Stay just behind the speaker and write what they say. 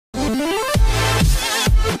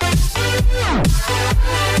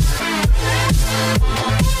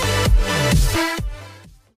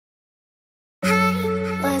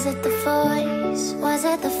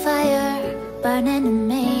with the fire burning in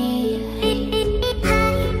me.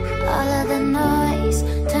 All of the noise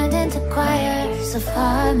turned into choirs of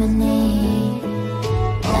harmony.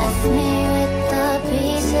 Left me with the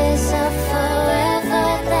pieces of forever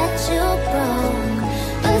that you broke.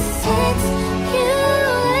 But since you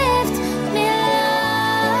left me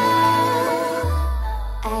alone,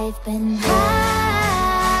 I've been high.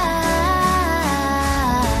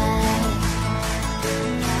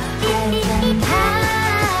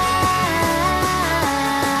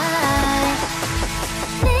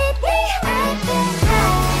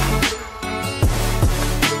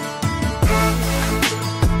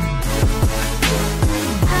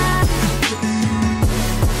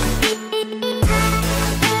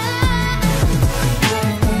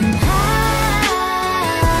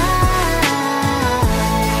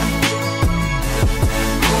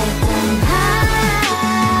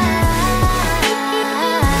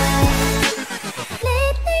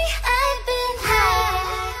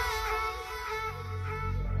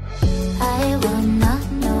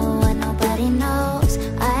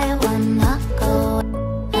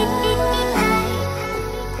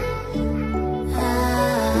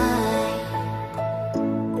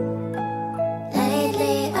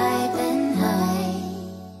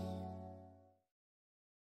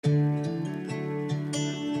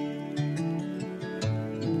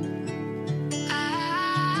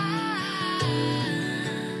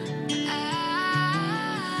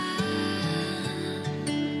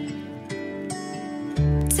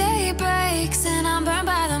 And I'm burned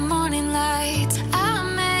by the morning light. I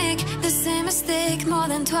make the same mistake more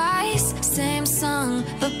than twice. Same song,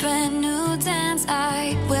 but brand new dance.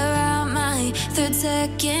 I wear out my third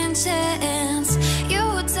second chance. You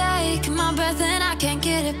take my breath and I can't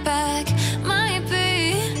get it back. Might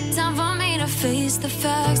be time for me to face the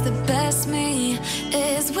facts. The best me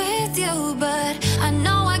is with you, but I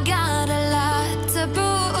know I got a lot to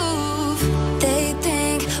prove. They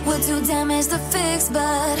think we're too damaged to fix,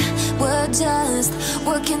 but we're just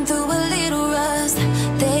working through a little rust.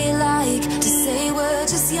 They like